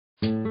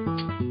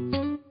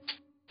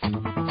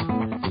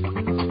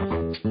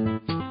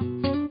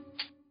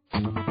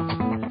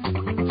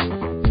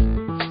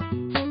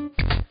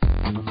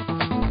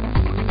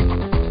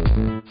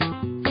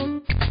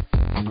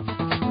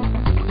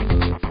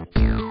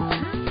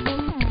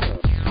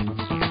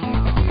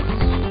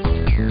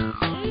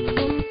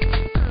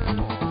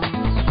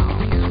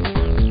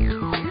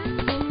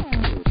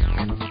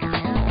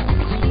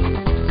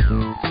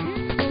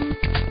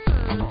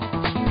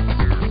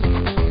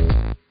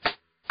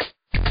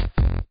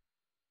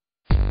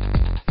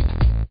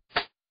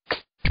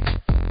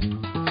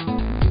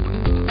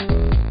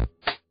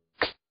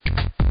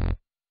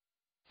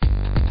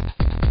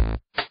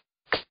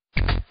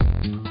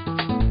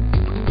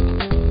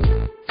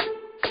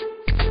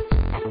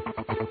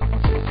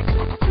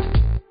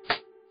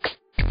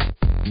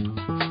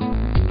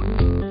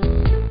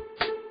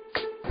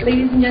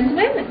Ladies and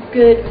gentlemen,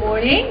 good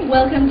morning.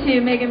 Welcome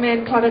to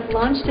Megaman product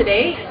launch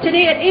today.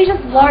 Today at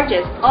Asia's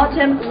largest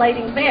autumn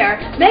lighting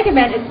fair,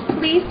 Megaman is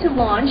pleased to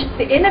launch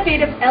the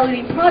innovative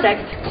LED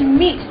products to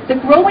meet the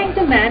growing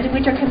demand,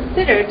 which are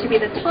considered to be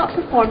the top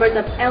performers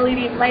of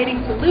LED lighting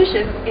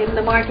solutions in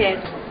the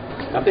market.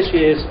 At this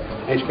year's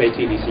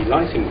HKTDC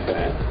Lighting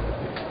Fair,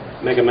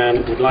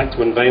 Megaman would like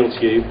to unveil to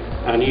you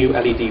our new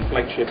LED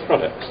flagship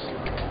products.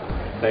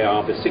 They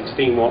are the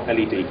 16-watt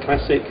LED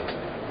Classic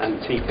and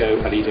Tico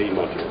LED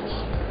modules.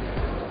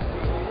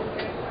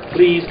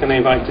 Please can I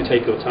invite you to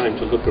take your time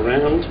to look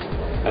around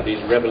at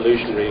these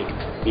revolutionary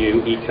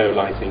new eco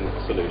lighting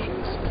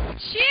solutions.